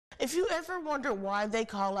If you ever wonder why they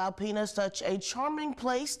call Alpena such a charming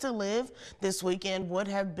place to live, this weekend would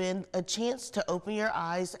have been a chance to open your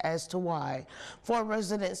eyes as to why. 4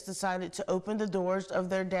 residents decided to open the doors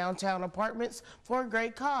of their downtown apartments for a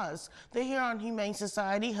great cause. The Huron Humane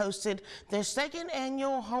Society hosted their 2nd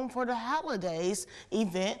annual Home for the Howlidays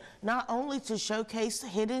event, not only to showcase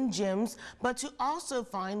hidden gems, but to also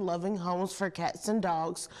find loving homes for cats and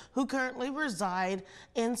dogs who currently reside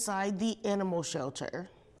inside the animal shelter.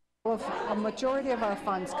 Well, a majority of our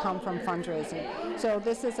funds come from fundraising. So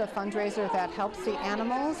this is a fundraiser that helps the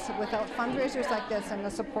animals. Without fundraisers like this and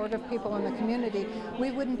the support of people in the community,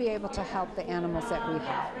 we wouldn't be able to help the animals that we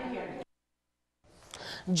have.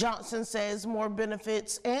 Johnson says more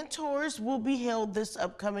benefits and tours will be held this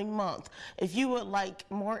upcoming month. If you would like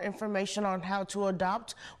more information on how to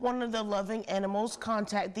adopt one of the loving animals,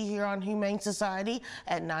 contact the Huron Humane Society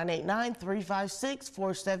at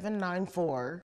 989-356-4794.